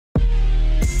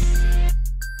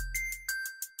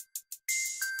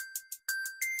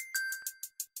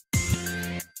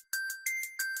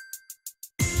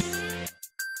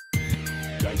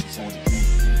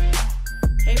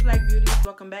Hey Black Beauties,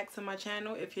 welcome back to my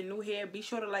channel. If you're new here, be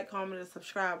sure to like, comment, and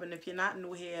subscribe. And if you're not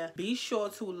new here, be sure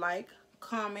to like,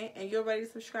 comment, and you're ready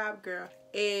to subscribe, girl.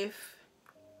 If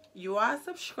you are a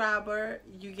subscriber,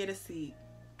 you get a seat.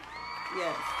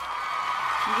 Yes,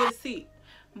 you get a seat.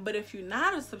 But if you're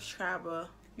not a subscriber,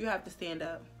 you have to stand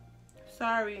up.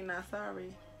 Sorry, not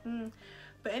sorry.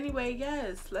 But anyway,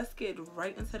 yes, let's get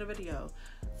right into the video.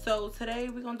 So today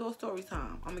we're gonna do a story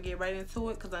time. I'm gonna get right into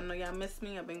it because I know y'all missed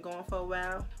me. I've been going for a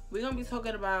while. We're gonna be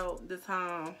talking about the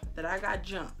time that I got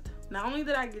jumped. Not only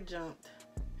did I get jumped,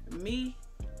 me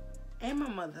and my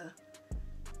mother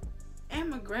and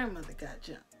my grandmother got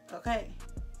jumped. Okay,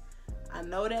 I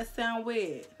know that sound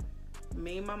weird.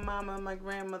 Me, my mama, and my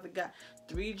grandmother got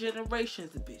 3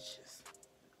 generations of bitches.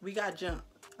 We got jumped.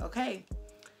 Okay,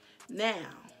 now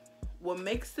what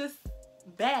makes this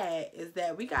bad is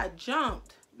that we got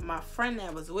jumped. My friend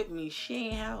that was with me, she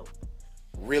ain't help.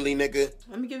 Really, nigga?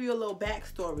 Let me give you a little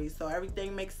backstory so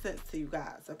everything makes sense to you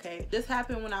guys, okay? This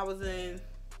happened when I was in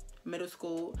middle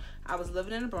school. I was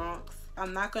living in the Bronx.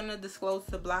 I'm not gonna disclose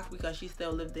the block because she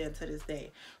still lived there to this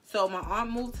day. So my aunt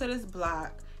moved to this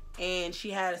block and she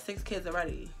had 6 kids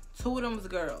already. 2 of them was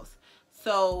girls.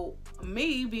 So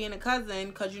me being a cousin,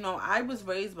 because you know I was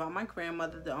raised by my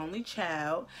grandmother, the only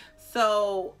child.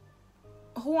 So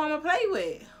who I'm gonna play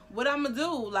with? What I'm gonna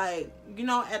do? Like, you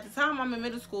know, at the time I'm in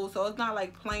middle school, so it's not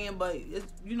like playing, but it's,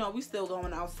 you know, we still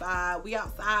going outside. We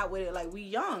outside with it, like we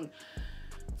young.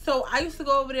 So I used to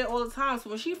go over there all the time. So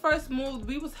when she first moved,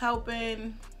 we was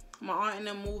helping my aunt and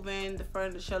them moving the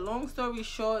furniture. Long story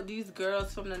short, these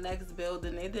girls from the next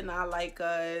building, they did not like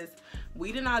us.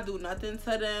 We did not do nothing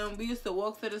to them. We used to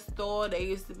walk to the store. They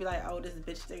used to be like, oh, this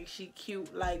bitch thinks she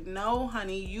cute. Like, no,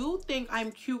 honey, you think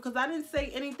I'm cute because I didn't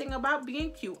say anything about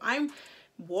being cute. I'm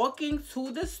walking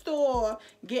to the store,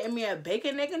 getting me a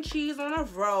bacon, egg, and cheese on a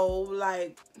roll.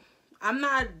 Like, I'm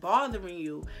not bothering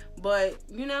you. But,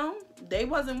 you know, they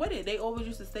wasn't with it. They always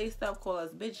used to say stuff, call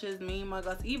us bitches, mean mug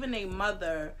us. Even their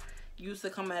mother used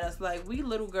to come at us like we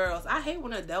little girls. I hate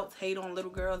when adults hate on little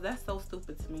girls. That's so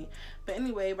stupid to me. But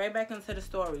anyway, right back into the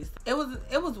stories. It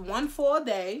was one fall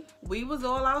day. We was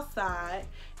all outside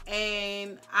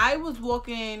and I was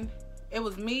walking. It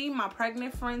was me, my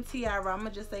pregnant friend Tiara. I'm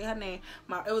gonna just say her name.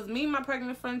 It was me, my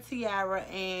pregnant friend Tiara,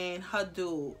 and her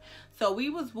dude. So we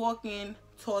was walking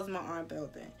towards my aunt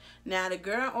building. Now the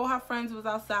girl and all her friends was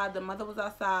outside. The mother was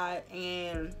outside,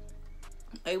 and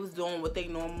they was doing what they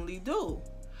normally do.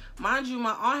 Mind you,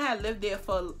 my aunt had lived there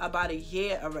for about a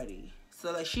year already.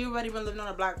 So like she already been living on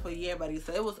the block for a year already.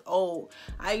 So it was old.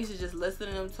 I used to just listen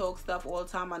to them talk stuff all the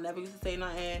time. I never used to say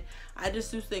nothing. I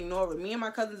just used to ignore it. Me and my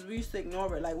cousins, we used to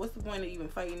ignore it. Like, what's the point of even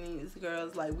fighting these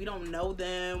girls? Like, we don't know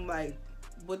them. Like,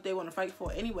 what they want to fight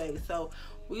for anyway. So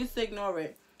we used to ignore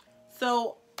it.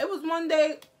 So it was one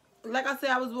day, like I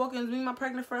said, I was walking. It was me and my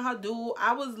pregnant friend, her dude.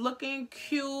 I was looking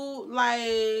cute.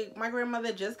 Like, my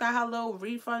grandmother just got her little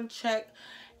refund check.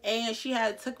 And she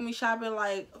had took me shopping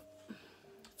like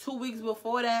 2 weeks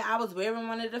before that. I was wearing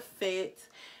one of the fits.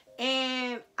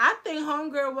 And I think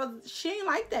homegirl she ain't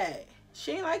like that.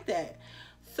 She ain't like that.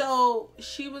 So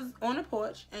she was on the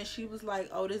porch and she was like,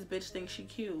 oh, this bitch thinks she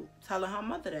cute. Telling her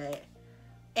mother that.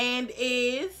 And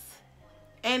is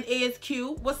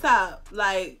cute. What's up?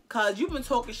 Like, cause you've been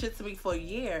talking shit to me for a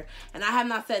year and I have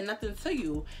not said nothing to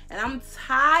you. And I'm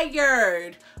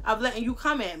tired of letting you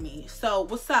come at me. So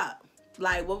what's up?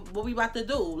 Like, what we about to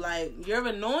do? Like, you're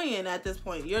annoying at this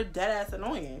point. You're dead ass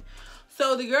annoying.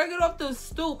 So the girl get off the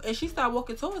stoop and she started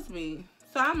walking towards me.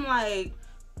 So I'm like,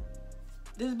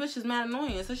 this bitch is mad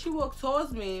annoying. So she walked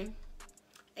towards me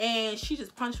and she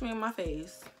just punched me in my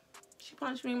face. She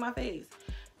punched me in my face.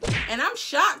 And I'm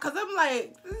shocked because I'm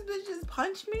like, this bitch just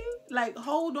punched me? Like,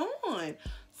 hold on.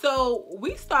 So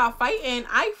we start fighting.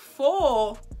 I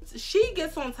fall. She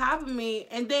gets on top of me.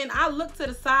 And then I look to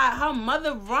the side. Her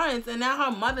mother runs. And now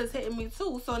her mother's hitting me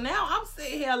too. So now I'm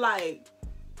sitting here like,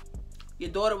 your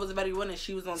daughter was already winning.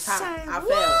 She was on top. Say I what?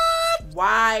 fell.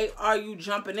 Why are you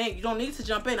jumping in? You don't need to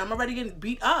jump in. I'm already getting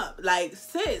beat up. Like,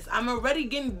 sis, I'm already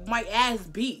getting my ass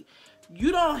beat.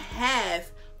 You don't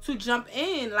have to jump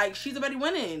in. Like, she's already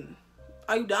winning.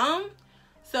 Are you dumb?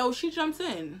 So she jumps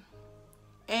in.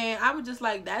 And I was just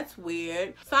like, that's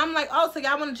weird. So I'm like, oh, so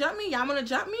y'all want to jump me? Y'all want to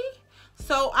jump me?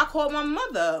 So I called my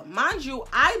mother. Mind you,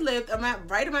 I lived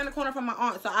right around the corner from my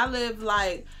aunt. So I lived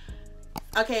like,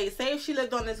 okay, say if she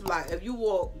lived on this block. If you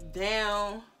walk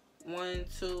down 1,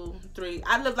 2, 3.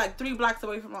 I lived like 3 blocks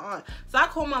away from my aunt. So I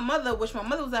called my mother, which my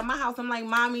mother was at my house. I'm like,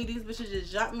 mommy, these bitches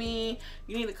just jumped me.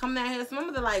 You need to come down here. So my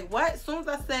mother like, what? As soon as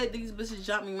I said these bitches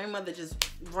jumped me, my mother just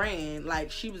ran.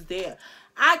 Like, she was there.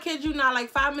 I kid you not, like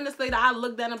 5 minutes later, I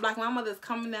look down the block. My mother's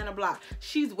coming down the block.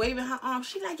 She's waving her arm.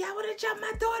 She like, y'all want to jump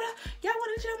my daughter? Y'all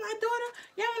want to jump my daughter?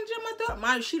 Y'all want to jump my daughter?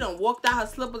 Mind you, she done walked out her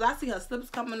slippers. I see her slippers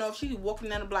coming off. She's walking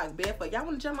down the block barefoot. Y'all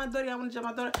want to jump my daughter? Y'all want to jump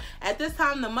my daughter? At this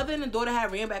time, the mother and the daughter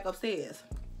had ran back upstairs.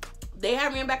 They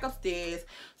had ran back upstairs.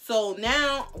 So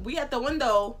now we at the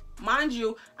window. Mind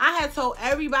you, I had told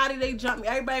everybody they jumped me.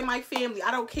 Everybody in my family.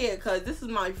 I don't care, because this is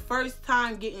my first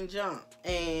time getting jumped.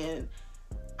 And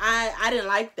I didn't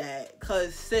like that,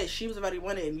 because sis, she was already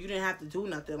winning and you didn't have to do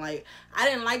nothing. Like, I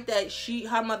didn't like that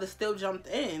her mother still jumped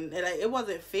in. And like, it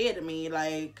wasn't fair to me.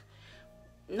 Like,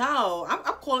 no, I'm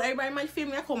calling everybody in my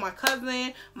family. I call my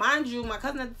cousin. Mind you, my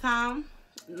cousin at the time,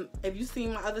 if you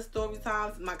seen my other story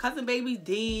times, my cousin baby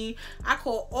D, I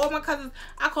call all my cousins.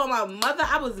 I call my mother.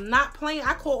 I was not playing.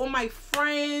 I call all my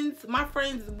friends. My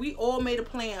friends, we all made a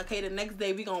plan. Okay, the next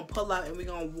day we gonna pull up and we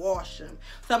gonna wash them.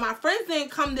 So my friends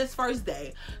didn't come this first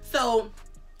day. So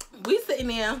we sitting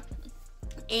there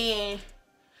and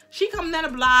she coming down the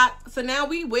block. So now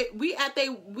we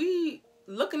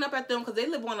looking up at them, because they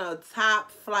live on a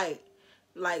top flight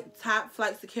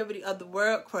security of the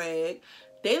world, Craig.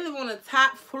 They live on the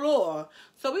top floor.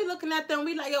 So we looking at them.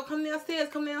 We like, yo, come downstairs,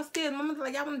 come downstairs. Mama's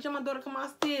like, y'all want to jump my daughter, come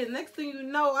downstairs. Next thing you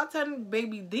know, I tell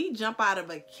baby D jump out of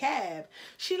a cab.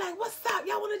 She like, what's up?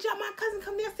 Y'all want to jump my cousin,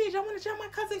 come downstairs. Y'all want to jump my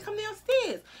cousin, come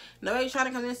downstairs. Nobody trying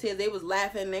to come downstairs. They was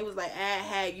laughing. They was like,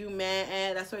 you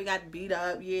mad? That's why you got beat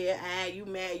up. Yeah, you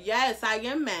mad? Yes, I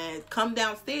am mad. Come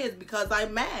downstairs because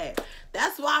I'm mad.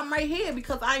 That's why I'm right here,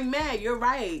 because I'm mad. You're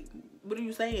right. What are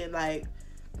you saying? Like,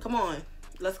 come on.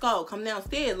 Let's go. Come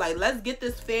downstairs. Like, let's get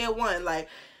this fair one. Like,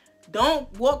 don't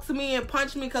walk to me and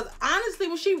punch me. Because honestly,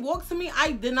 when she walked to me,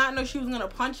 I did not know she was going to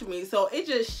punch me. So it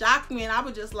just shocked me. And I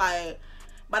was just like,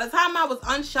 by the time I was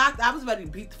unshocked, I was ready to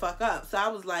beat the fuck up. So I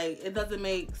was like, it doesn't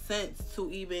make sense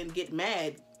to even get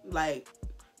mad. Like,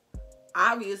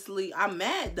 obviously, I'm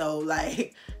mad though.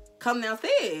 Like, come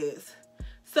downstairs.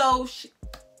 So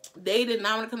they did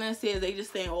not want to come downstairs. They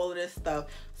just saying all of this stuff.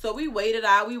 So we waited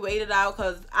out,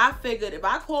 because I figured if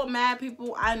I called mad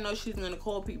people, I know she's going to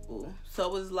call people. So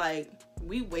it was like,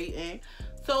 we waiting.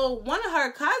 So one of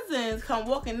her cousins come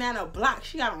walking down a block.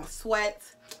 She got on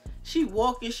sweats. She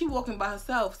walking by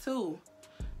herself too.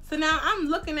 So now I'm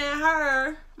looking at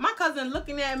her, my cousin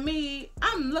looking at me,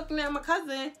 I'm looking at my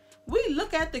cousin. We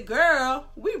look at the girl,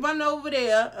 we run over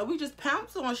there, and we just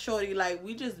pounce on shorty. Like,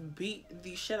 we just beat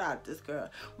the shit out of this girl.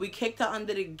 We kicked her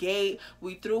under the gate.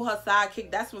 We threw her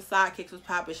sidekick. That's when sidekicks was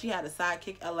popping. She had a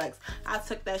sidekick LX. I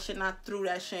took that shit and I threw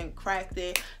that shit and cracked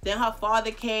it. Then her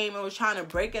father came and was trying to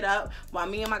break it up while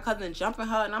me and my cousin jumping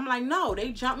her. And I'm like, no,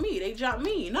 they jumped me. They jumped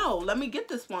me. No, let me get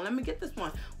this one. Let me get this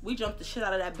one. We jumped the shit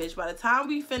out of that bitch. By the time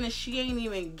we finished, she ain't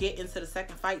even get into the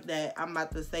second fight that I'm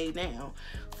about to say now.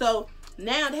 So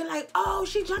now they're like, oh,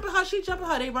 she jumping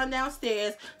her. They run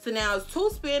downstairs. So now it's two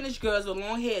Spanish girls with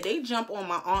long hair. They jump on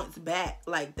my aunt's back.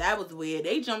 Like, that was weird.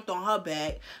 They jumped on her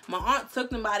back. My aunt took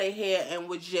them by their hair and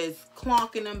was just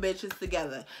clonking them bitches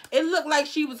together. It looked like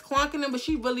she was clonking them, but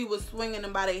she really was swinging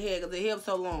them by their hair because their hair was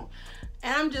so long.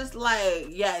 And I'm just like,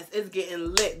 yes, it's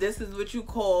getting lit. This is what you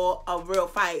call a real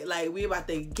fight. Like, we about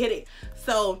to get it.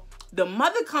 So the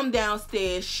mother come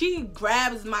downstairs. She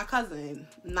grabs my cousin.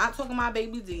 Not talking about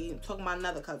baby D. I'm talking about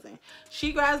another cousin.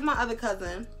 She grabs my other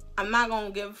cousin. I'm not going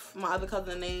to give my other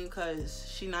cousin a name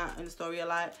because she not in the story a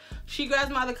lot. She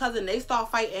grabs my other cousin. They start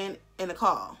fighting in the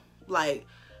car. Like,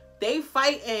 they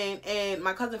fighting and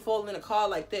my cousin falls in the car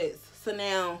like this. So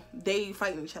now they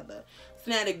fighting each other.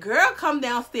 So now the girl come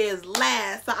downstairs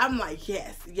last. So I'm like,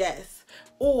 yes, yes.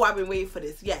 Oh, I've been waiting for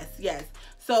this. Yes, yes.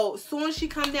 So soon as she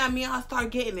come down, me and her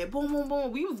start getting it. Boom, boom,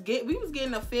 boom. We was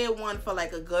getting a fair one for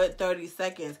like a good 30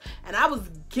 seconds. And I was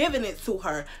giving it to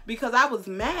her because I was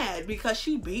mad because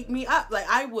she beat me up. Like,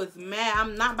 I was mad.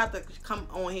 I'm not about to come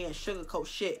on here and sugarcoat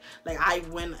shit. Like, I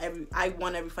won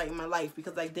every fight in my life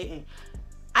because I didn't.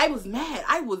 I was mad.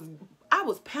 I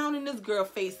was pounding this girl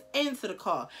face into the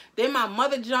car. Then my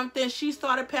mother jumped in. She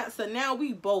started pounding. So now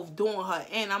we both doing her.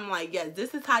 And I'm like, yeah,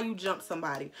 this is how you jump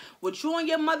somebody. What you and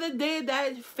your mother did,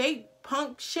 that fake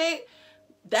punk shit,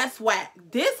 that's whack.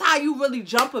 This how you really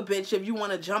jump a bitch if you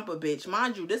want to jump a bitch.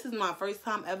 Mind you, this is my first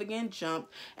time ever getting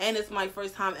jumped. And it's my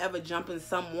first time ever jumping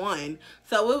someone.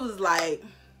 So it was like,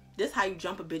 this how you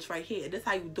jump a bitch right here. This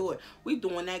how you do it. We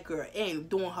doing that girl in,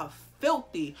 doing her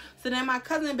filthy. So then my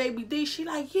cousin baby D, she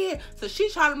like, yeah. So she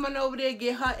trying to run over there,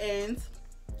 get her ends.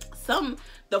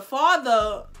 The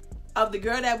father of the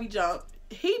girl that we jumped,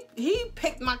 he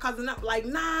picked my cousin up like,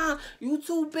 nah, you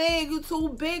too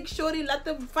big, shorty, let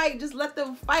them fight, just let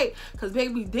them fight. Cause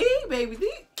baby D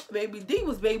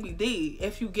was baby D,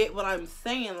 if you get what I'm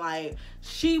saying. Like,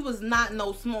 she was not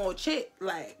no small chick,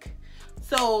 like.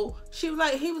 So he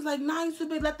was like, nah, you too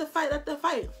big, let the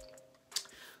fight.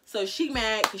 So she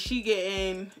mad cause she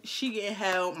getting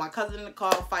held, my cousin in the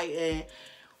car fighting,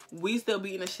 we still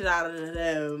beating the shit out of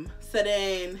them. So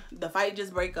then the fight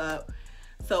just break up.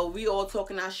 So we all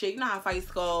talking our shit. You know how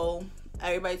fights go.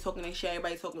 Everybody talking their shit.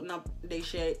 Everybody talking up their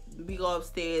shit. We go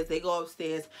upstairs. They go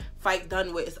upstairs. Fight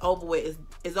done with. It's over with.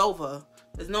 It's over.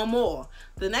 There's no more.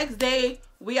 The next day,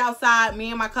 we outside, me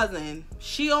and my cousin.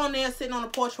 She on there sitting on the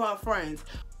porch with her friends.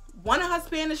 One of her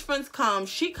Spanish friends comes.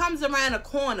 She comes around the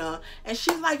corner. And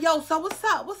she's like, yo, so what's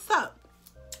up? What's up?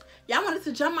 Y'all wanted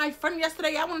to jump my friend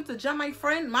yesterday. Y'all wanted to jump my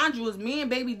friend. Mind you, it was me and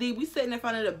Baby D. We sitting in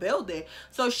front of the building.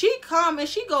 So she come and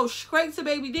she goes straight to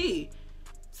Baby D.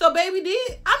 So Baby D,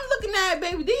 I'm looking at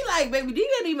Baby D like, Baby D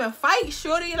didn't even fight,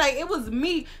 shorty. Like, it was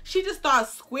me. She just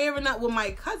started squaring up with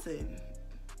my cousin.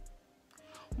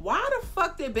 Why the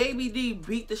fuck did Baby D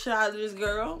beat the shit out of this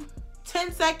girl?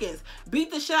 10 seconds.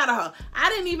 Beat the shit out of her. I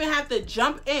didn't even have to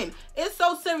jump in. It's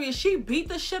so serious. She beat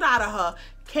the shit out of her.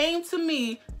 Came to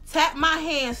me. Tapped my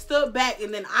hand, stood back,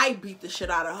 and then I beat the shit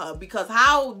out of her. Because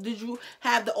how did you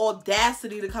have the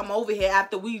audacity to come over here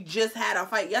after we just had a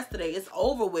fight yesterday? It's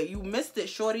over with. You missed it,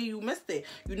 shorty. You missed it.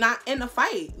 You're not in the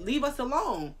fight. Leave us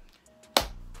alone.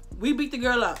 We beat the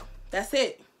girl up. That's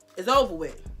it. It's over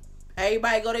with.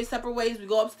 Everybody go their separate ways. We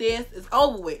go upstairs. It's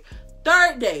over with.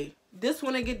 Third day. This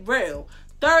one it get real.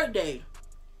 Third day.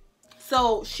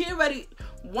 So she already,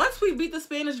 once we beat the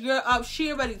Spanish girl up,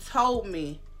 she already told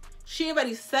me. She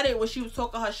already said it when she was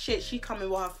talking her shit. She coming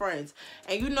with her friends.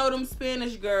 And you know them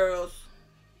Spanish girls,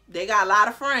 they got a lot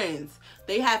of friends.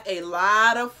 They have a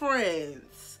lot of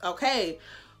friends. Okay?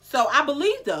 So I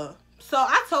believed her. So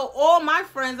I told all my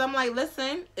friends, I'm like,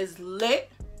 listen, it's lit.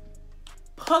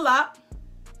 Pull up.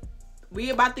 We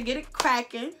about to get it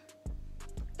cracking.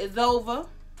 It's over.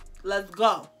 Let's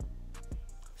go.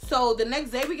 So the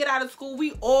next day we get out of school,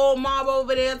 we all mob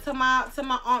over there to my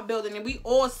aunt building, and we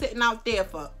all sitting out there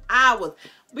for hours.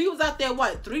 We was out there,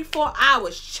 what, 3-4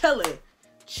 hours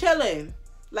chilling.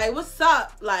 Like, what's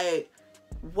up? Like,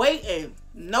 waiting.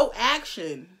 No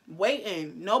action.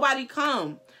 Waiting. Nobody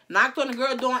come. Knocked on the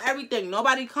girl doing everything.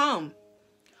 Nobody come.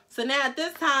 So now at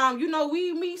this time, you know,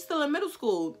 we still in middle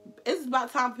school. It's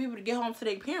about time for people to get home to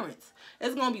their parents.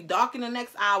 It's going to be dark in the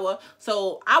next hour.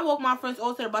 So I walk my friends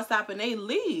all to the bus stop and they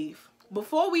leave.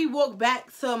 Before we walk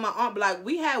back to my aunt block,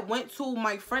 we had went to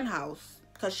my friend's house.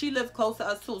 Because she lived close to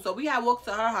us too. So we had walked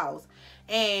to her house.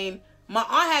 And my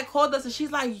aunt had called us and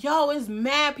she's like, yo, it's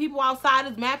mad people outside.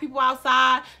 It's mad people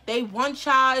outside. They one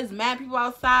child. It's mad people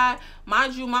outside.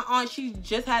 Mind you, my aunt, she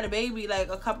just had a baby like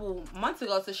a couple months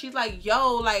ago. So she's like,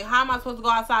 yo, like, how am I supposed to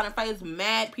go outside and fight? It's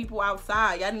mad people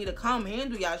outside. Y'all need to come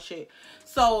handle y'all shit.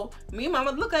 So me and my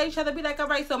mother look at each other, be like, all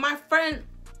right. So my friend,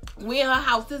 we in her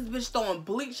house, this bitch throwing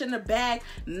bleach in the bag,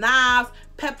 knives,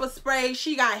 pepper spray.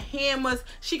 She got hammers.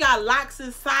 She got locks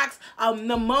and socks,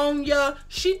 pneumonia.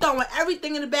 She throwing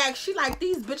everything in the bag. She like,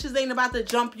 these bitches ain't about to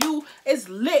jump you. It's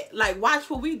lit. Like, watch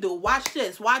what we do. Watch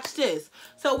this. Watch this.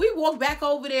 So we walk back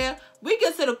over there. We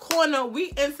get to the corner.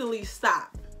 We instantly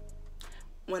stop.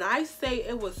 When I say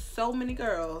it was so many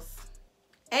girls,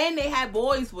 and they had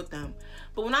boys with them.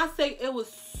 But when I say it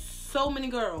was so many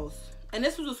girls, and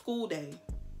this was a school day.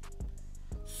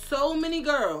 So many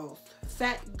girls,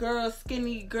 fat girls,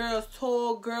 skinny girls,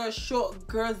 tall girls, short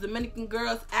girls, Dominican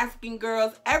girls, African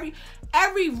girls, every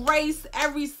race,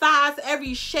 every size,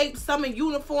 every shape, some in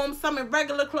uniform, some in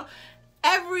regular clothes,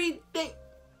 everything,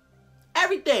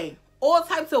 all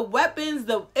types of weapons.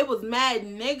 It was mad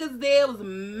niggas there. It was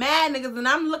mad niggas, and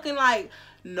I'm looking like,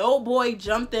 no boy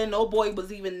jumped in, no boy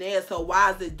was even there. So why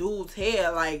is the dudes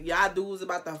here? Like, y'all dudes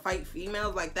about to fight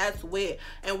females? Like, that's weird.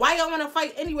 And why y'all want to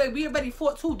fight anyway? We already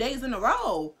fought 2 days in a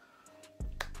row.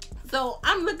 So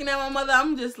I'm looking at my mother.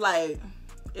 I'm just like,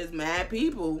 it's mad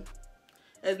people.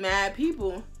 It's mad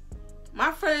people.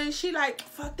 My friend, she like,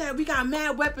 fuck that. We got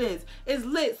mad weapons. It's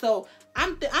lit. So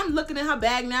I'm looking at her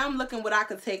bag now. I'm looking what I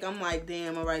could take. I'm like,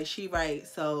 damn, all right, she right.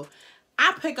 So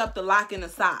I pick up the lock and the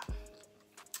sock.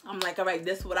 I'm like, all right,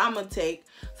 this is what I'm going to take.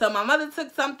 So my mother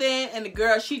took something, and the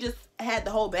girl, she just had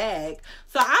the whole bag.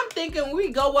 So I'm thinking when we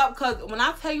go up, because when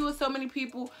I tell you it's so many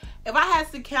people, if I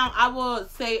had to count, I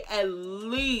would say at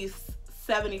least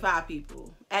 75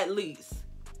 people. At least.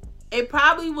 It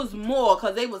probably was more,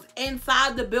 because they was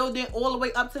inside the building all the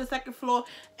way up to the 2nd floor,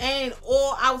 and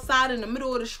all outside in the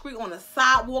middle of the street on the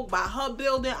sidewalk by her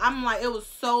building. I'm like, it was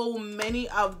so many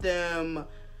of them.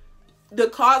 The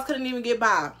cars couldn't even get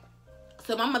by.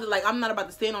 So my mother like, I'm not about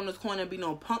to stand on this corner and be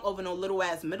no punk over no little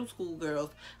ass middle school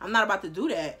girls. I'm not about to do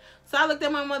that. So I looked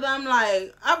at my mother. I'm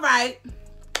like, all right,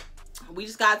 we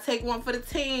just gotta take one for the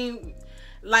team.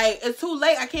 Like, it's too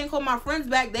late. I can't call my friends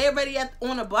back. They already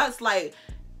on a bus. Like,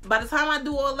 by the time I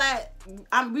do all that,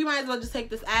 we might as well just take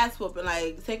this ass whooping.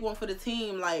 Like, take one for the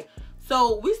team. Like,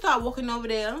 so we start walking over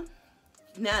there.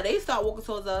 Now they start walking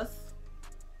towards us.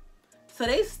 So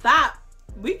they stop.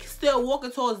 We still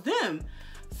walking towards them.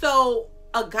 So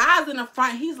a guy's in the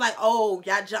front. He's like, oh,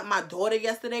 y'all jumped my daughter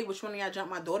yesterday. Which one of y'all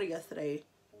jumped my daughter yesterday?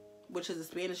 Which is a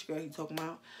Spanish girl he talking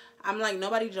about. I'm like,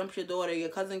 nobody jumped your daughter.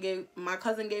 My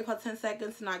cousin gave her 10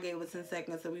 seconds and I gave her 10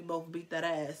 seconds and we both beat that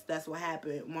ass. That's what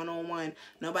happened. One-on-one.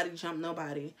 Nobody jumped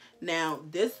nobody. Now,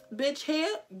 this bitch here,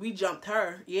 we jumped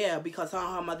her. Yeah, because her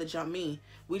and her mother jumped me.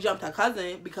 We jumped her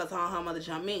cousin because her and her mother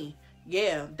jumped me.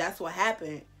 Yeah, that's what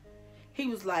happened. He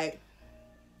was like,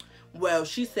 well,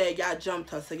 she said y'all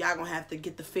jumped her, so y'all gonna have to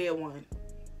get the fair one.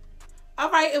 All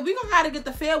right, if we gonna have to get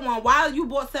the fair one, why you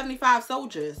bought 75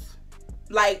 soldiers?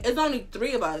 Like, it's only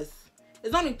 3 of us.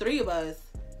 It's only 3 of us.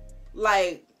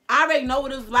 Like, I already know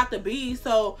what it was about to be.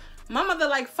 So, my mother,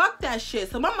 like, fuck that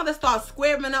shit. So, my mother starts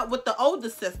squaring up with the older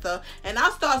sister. And I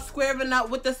start squaring up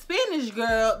with the Spanish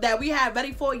girl that we had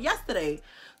ready for yesterday.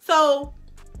 So,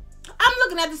 I'm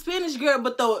looking at the Spanish girl.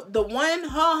 But the one,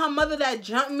 her mother that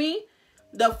jumped me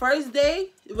the first day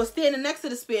was standing next to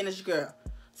the Spanish girl.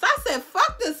 So I said,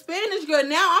 fuck this Spanish girl.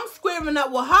 Now I'm squaring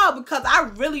up with her because I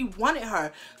really wanted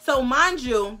her. So mind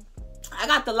you, I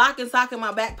got the lock and sock in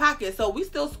my back pocket. So we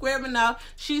still squaring up.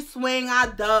 She swing,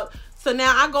 I duck. So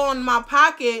now I go in my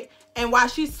pocket and while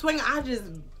she's swinging, I just,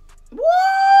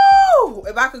 woo!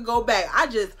 If I could go back, I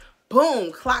just,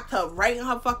 boom, clocked her right in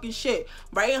her fucking shit.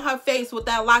 Right in her face with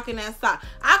that lock and that sock.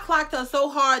 I clocked her so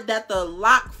hard that the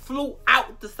lock flew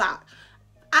out the sock.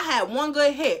 I had one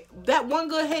good hit. That one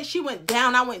good hit, she went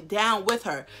down. I went down with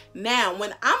her. Now,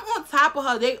 when I'm on top of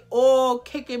her, they all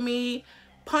kicking me,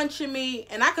 punching me,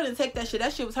 and I couldn't take that shit.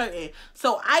 That shit was hurting.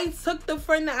 So I took the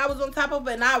friend that I was on top of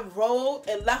and I rolled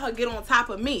and let her get on top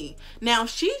of me. Now,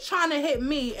 she's trying to hit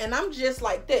me, and I'm just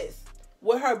like this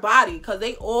with her body because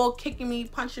they all kicking me,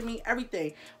 punching me,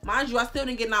 everything. Mind you, I still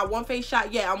didn't get not one face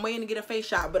shot yet. I'm waiting to get a face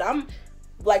shot, but I'm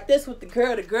like this with the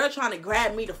girl trying to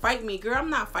grab me to fight me. Girl, I'm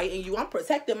not fighting you. I'm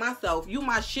protecting myself. You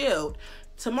my shield.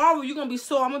 Tomorrow you're gonna be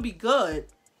sore. I'm gonna be good.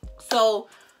 So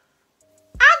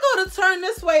I go to turn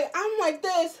this way. I'm like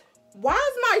this. Why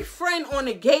is my friend on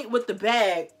the gate with the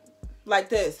bag like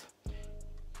this?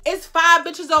 It's 5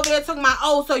 bitches over there talking about,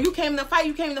 oh, so you came to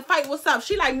fight, what's up?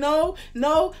 She like, no,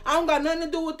 I don't got nothing to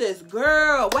do with this.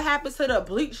 Girl, what happened to the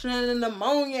bleach and the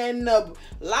pneumonia and the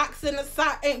locks in the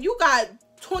sock? And you got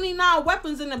 29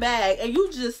 weapons in the bag and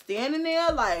you just standing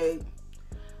there. Like,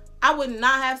 I would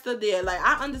not have stood there. Like,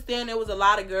 I understand there was a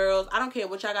lot of girls. I don't care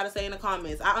what y'all gotta say in the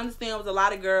comments. I understand it was a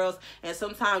lot of girls and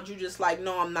sometimes you just like,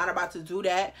 no, I'm not about to do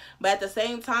that. But at the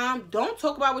same time, don't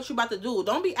talk about what you about to do.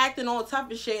 Don't be acting all tough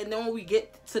and shit and then when we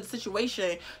get to the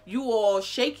situation, you all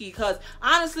shaky. Because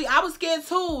honestly, I was scared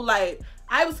too. Like,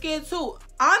 I was scared too.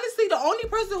 Honestly, the only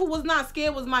person who was not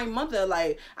scared was my mother.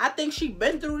 Like, I think she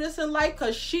been through this in life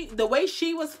because the way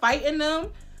she was fighting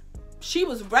them, she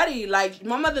was ready. Like,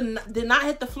 my mother did not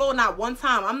hit the floor not one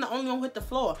time. I'm the only one who hit the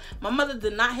floor. My mother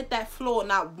did not hit that floor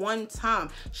not one time.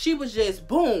 She was just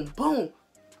boom, boom,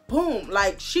 boom.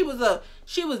 Like, she was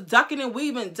ducking and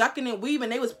weaving.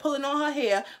 They was pulling on her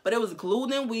hair, but it was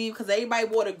glued in weave because everybody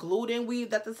wore the glued in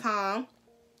weave at the time.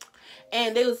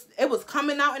 And it was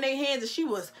coming out in their hands and she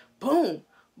was boom,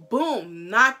 boom,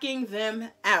 knocking them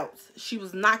out. She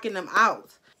was knocking them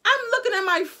out. I'm looking at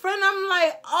my friend. I'm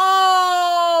like,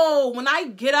 oh, when I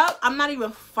get up, I'm not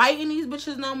even fighting these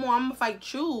bitches no more. I'm going to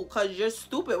fight you because you're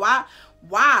stupid.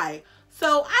 Why?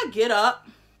 So I get up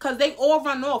because they all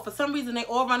run off. For some reason, they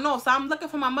all run off. So I'm looking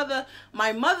for my mother.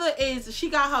 My mother she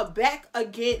got her back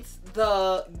against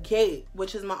the gate,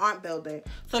 which is my aunt building.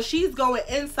 So she's going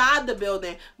inside the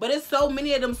building. But it's so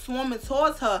many of them swarming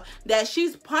towards her that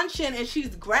she's punching and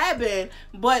she's grabbing.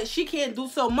 But she can't do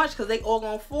so much because they all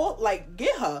going to fall, like,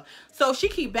 get her. So she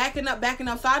keep backing up.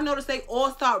 So I noticed they all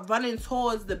start running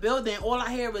towards the building. All I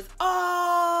hear is,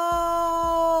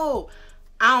 oh,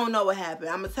 I don't know what happened.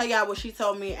 I'm going to tell y'all what she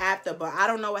told me after, but I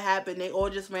don't know what happened. They all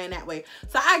just ran that way.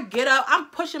 So I get up.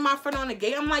 I'm pushing my friend on the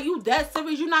gate. I'm like, you dead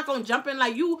serious? You not going to jump in?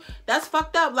 Like, that's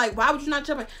fucked up. Like, why would you not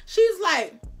jump in? She's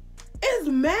like, it's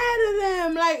mad at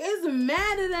them. Like, it's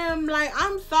mad at them. Like,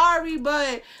 I'm sorry,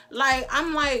 but, like,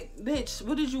 I'm like, bitch,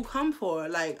 what did you come for?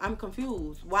 Like, I'm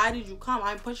confused. Why did you come?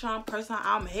 I'm pushing her, I'm cursing her,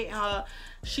 I'm hitting her.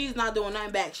 She's not doing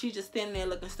nothing back. She's just standing there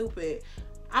looking stupid.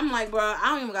 I'm like, bro, I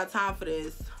don't even got time for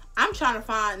this. I'm trying to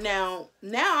find now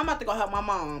I'm about to go help my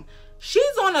mom.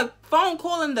 She's on a phone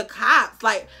calling the cops.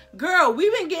 Like, girl,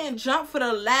 we've been getting jumped for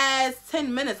the last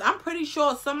 10 minutes. I'm pretty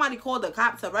sure somebody called the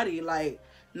cops already. Like,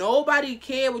 nobody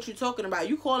care what you're talking about.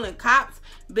 You calling cops?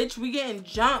 Bitch, we getting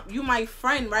jumped. You my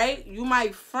friend, right? You my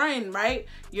friend, right?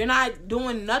 You're not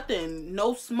doing nothing.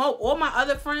 No smoke. All my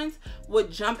other friends would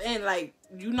jump in. Like,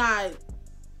 you not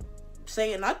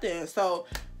saying nothing. So,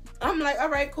 I'm like, all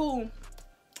right, cool.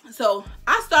 So,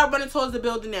 I start running towards the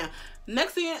building now.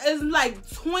 Next thing is like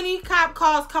 20 cop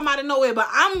cars come out of nowhere, but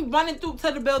I'm running through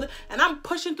to the building and I'm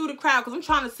pushing through the crowd because I'm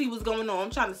trying to see what's going on. I'm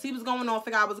trying to see what's going on,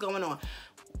 figure out what's going on.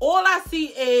 All I see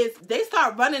is they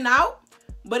start running out,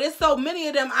 but it's so many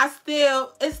of them.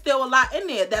 It's still a lot in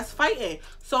there that's fighting.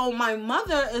 So my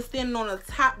mother is standing on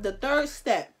the third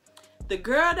step. The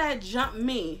girl that jumped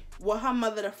me with her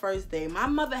mother the first day. My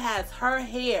mother has her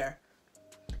hair.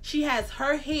 She has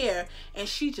her hair and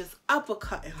she just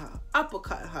uppercutting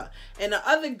her. And the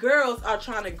other girls are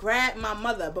trying to grab my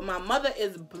mother, but my mother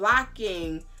is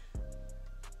blocking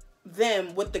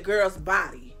them with the girl's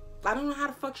body. I don't know how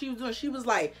the fuck she was doing. She was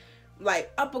like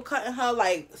uppercutting her,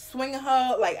 like swinging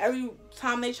her. Like every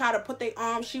time they try to put their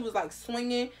arm, she was like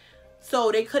swinging.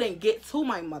 So they couldn't get to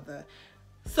my mother.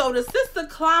 So the sister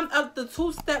climbed up the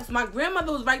 2 steps. My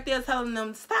grandmother was right there telling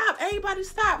them, stop, everybody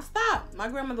stop, stop. My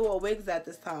grandmother wore wigs at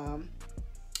this time.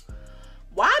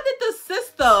 Why did the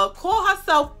sister call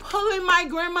herself pulling my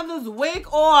grandmother's wig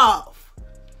off?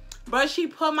 Bro, she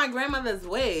pulled my grandmother's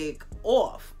wig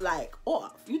off. Like,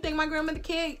 off. You think my grandmother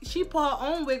cared? She pulled her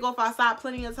own wig off outside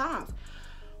plenty of times.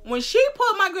 When she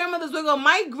pulled my grandmother's wig off,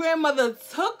 my grandmother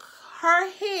took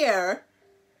her hair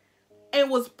and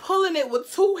was pulling it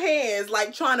with 2 hands,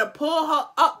 like trying to pull her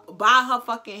up by her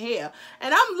fucking hair.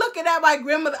 And I'm looking at my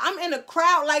grandmother. I'm in a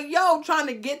crowd like, yo, trying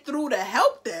to get through to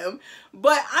help them.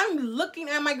 But I'm looking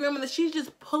at my grandmother. She's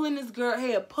just pulling this girl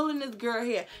hair,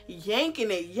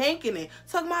 yanking it.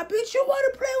 Talking about, bitch, you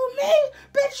want to play with me?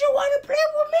 Bitch, you want to play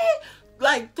with me?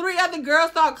 Like 3 other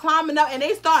girls start climbing up and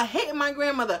they start hitting my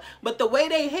grandmother. But the way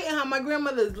they hitting her, my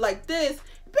grandmother's like this.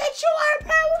 Bitch, you want to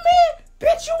play with me?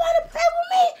 Bitch, you want to play with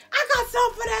me? I got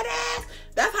something for that ass.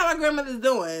 That's how my grandmother's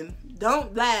doing.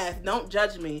 Don't laugh. Don't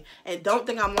judge me. And don't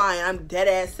think I'm lying. I'm dead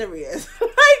ass serious.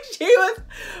 Like, she was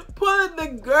pulling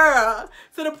the girl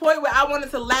to the point where I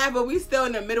wanted to laugh, but we still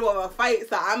in the middle of a fight.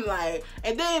 So I'm like,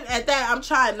 and then at that, I'm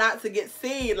trying not to get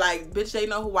seen. Like, bitch, they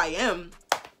know who I am.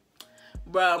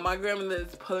 Bro, my grandmother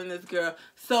is pulling this girl.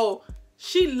 So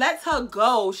she lets her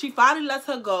go. She finally lets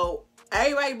her go.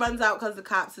 Everybody runs out because the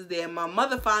cops is there. My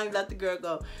mother finally let the girl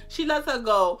go. She lets her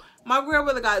go. My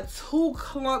grandmother got 2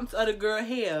 clumps of the girl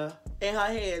hair in her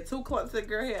head. 2 clumps of the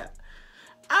girl hair.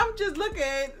 I'm just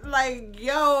looking like,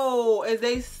 yo, is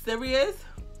they serious?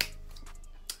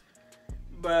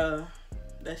 Bruh,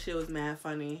 that shit was mad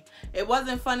funny. It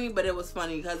wasn't funny, but it was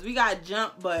funny because we got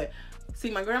jumped. But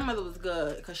see, my grandmother was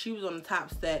good because she was on the top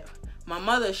step. My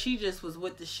mother, she just was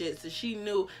with the shit, so she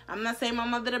knew. I'm not saying my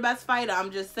mother the best fighter.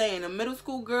 I'm just saying the middle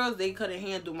school girls, they couldn't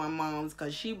handle my mom's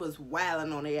because she was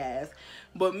wailing on their ass.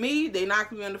 But me, they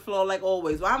knocked me on the floor like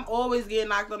always. Well, I'm always getting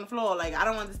knocked on the floor. Like, I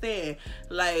don't understand.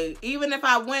 Like, even if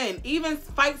I win, even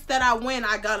fights that I win,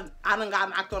 I done got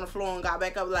knocked on the floor and got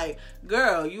back up. Like,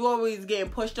 girl, you always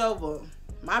getting pushed over.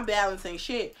 My balance ain't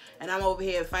shit, and I'm over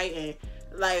here fighting.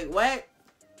 Like, what?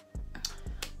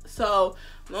 So,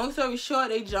 long story short,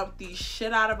 they jumped the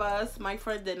shit out of us. My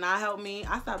friend did not help me.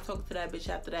 I stopped talking to that bitch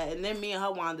after that. And then me and her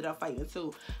wound up fighting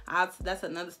too. That's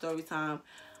another story time.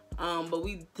 But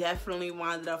we definitely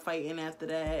wound up fighting after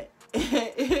that.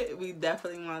 We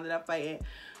definitely wound up fighting.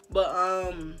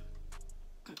 But,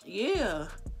 yeah.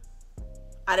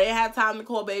 I didn't have time to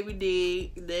call Baby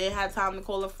D. Didn't have time to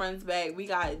call her friends back. We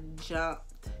got jumped.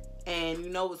 And you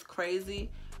know what's crazy?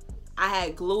 I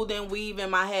had glued in weave in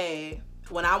my head.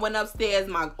 When I went upstairs,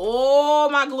 all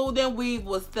my glued in weave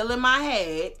was still in my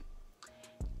head.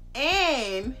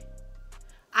 And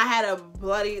I had a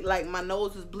bloody, like my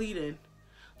nose was bleeding.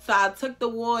 So I took the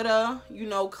water, you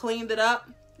know, cleaned it up,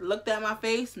 looked at my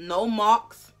face, no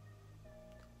marks.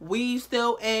 Weave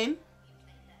still in.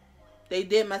 They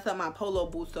did mess up my polo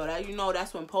boots though. That, you know,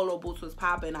 that's when polo boots was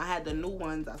popping. I had the new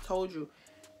ones, I told you.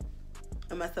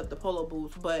 I messed up the polo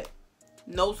boots, but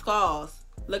no scars.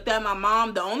 Looked at my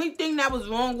mom. The only thing that was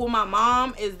wrong with my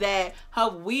mom is that her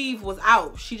weave was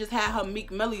out. She just had her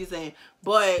Meek Millies in,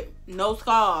 but no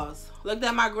scars. Looked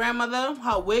at my grandmother.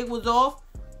 Her wig was off.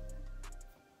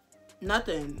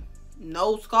 Nothing.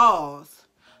 No scars.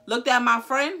 Looked at my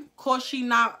friend. Of course, she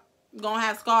not gonna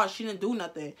have scars. She didn't do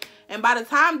nothing. And by the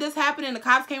time this happened and the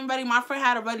cops came ready, my friend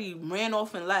had already ran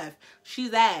off and left.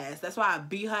 She's ass. That's why I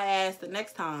beat her ass the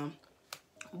next time.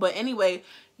 But anyway,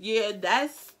 yeah,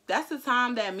 that's the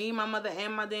time that me, my mother,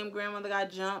 and my damn grandmother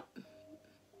got jumped.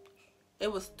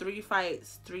 It was 3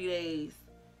 fights, 3 days.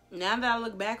 Now that I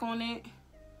look back on it,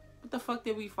 what the fuck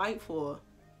did we fight for?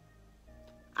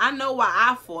 I know why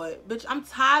I fought. Bitch, I'm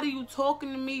tired of you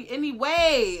talking to me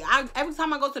anyway. Every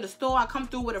time I go to the store, I come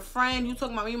through with a friend. You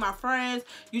talking about me and my friends.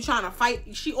 You trying to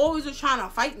fight. She always was trying to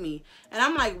fight me. And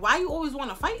I'm like, why you always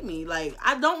want to fight me? Like,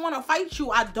 I don't want to fight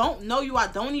you. I don't know you. I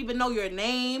don't even know your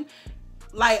name.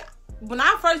 Like, when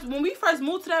we first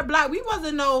moved to that block, we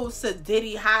wasn't no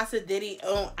sedity, high sedity,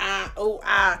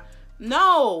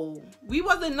 no. We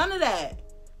wasn't none of that.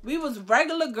 We was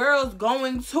regular girls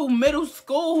going to middle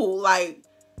school. Like,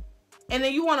 and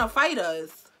then you want to fight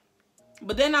us.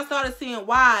 But then I started seeing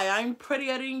why. I'm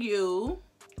prettier than you.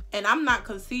 And I'm not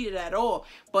conceited at all.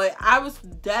 But I was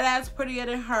dead ass prettier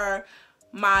than her.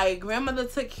 My grandmother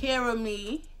took care of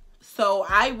me. So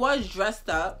I was dressed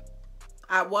up.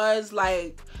 I was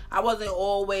like, I wasn't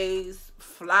always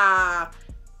fly,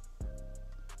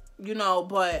 you know,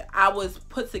 but I was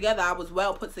put together. I was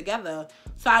well put together.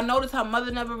 So I noticed her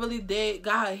mother never really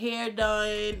got her hair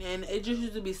done, and it just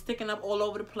used to be sticking up all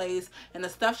over the place. And the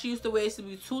stuff she used to wear used to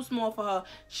be too small for her.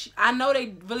 I know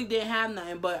they really didn't have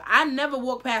nothing, but I never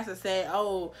walked past and said,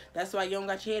 oh, that's why you don't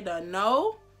got your hair done.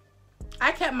 No.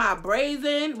 I kept my braids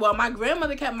in. Well, my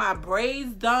grandmother kept my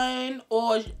braids done,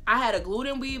 or I had a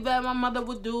gluten weave that my mother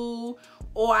would do,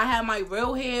 or I had my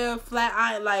real hair flat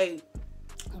iron, like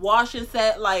wash and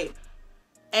set, like.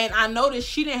 And I noticed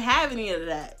she didn't have any of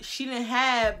that. She didn't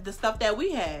have the stuff that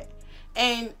we had.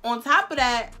 And on top of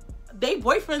that, they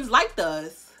boyfriends liked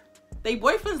us. They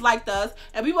boyfriends liked us,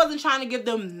 and we wasn't trying to give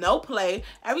them no play.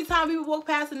 Every time we would walk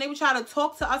past and they would try to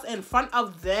talk to us in front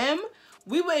of them,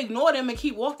 we would ignore them and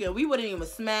keep walking. We wouldn't even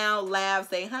smile, laugh,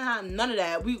 say, haha, none of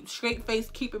that. We straight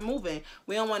face, keep it moving.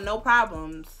 We don't want no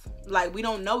problems. Like, we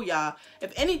don't know y'all.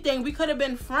 If anything, we could have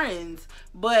been friends,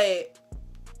 but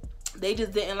they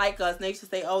just didn't like us. And they used to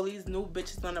say, oh, these new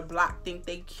bitches on the block think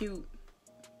they cute.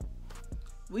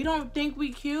 We don't think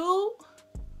we cute.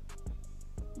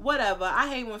 Whatever. I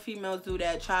hate when females do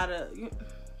that.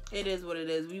 It is what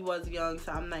it is. We was young,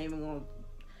 so I'm not even going to.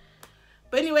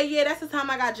 But anyway, yeah, that's the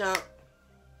time I got jumped.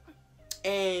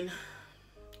 And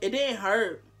it didn't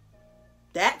hurt.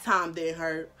 That time didn't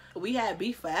hurt. We had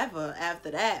beef forever after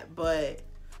that, but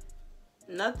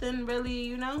nothing really,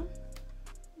 you know,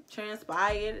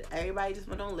 transpired. Everybody just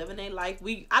went on living their life.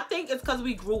 I think it's because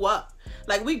we grew up.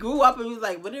 Like, we grew up and we was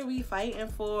like, what are we fighting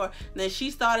for? And then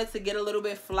she started to get a little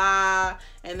bit fly,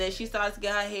 and then she started to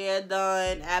get her hair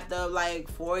done after like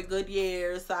 4 good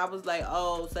years. So I was like,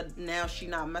 oh, so now she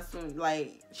not messing,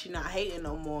 like, she not hating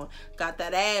no more. Got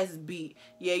that ass beat.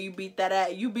 Yeah, you beat that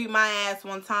ass. You beat my ass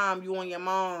one time, you and your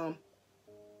mom.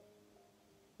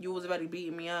 You was ready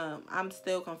beating me up. I'm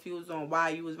still confused on why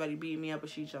you was ready beating me up, but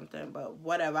she jumped in. But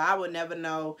whatever. I would never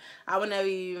know. I would never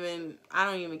even, I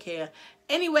don't even care.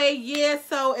 Anyway, yeah,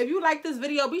 so if you like this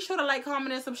video, be sure to like,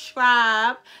 comment, and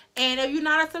subscribe. And if you're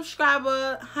not a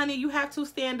subscriber, honey, you have to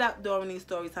stand up during these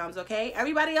story times, okay?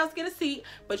 Everybody else get a seat,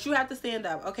 but you have to stand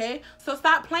up, okay? So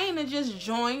stop playing and just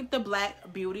join the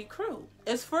Black Beauty crew.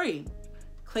 It's free.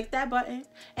 Click that button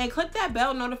and click that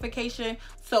bell notification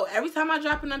so every time I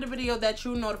drop another video that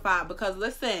you're notified. Because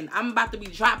listen, I'm about to be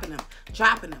dropping them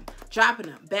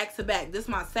back to back. This is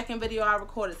my second video I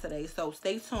recorded today, so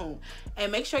stay tuned.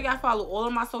 And make sure y'all follow all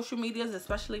of my social medias,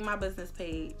 especially my business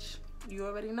page. You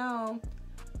already know.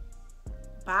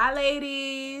 Bye,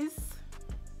 ladies.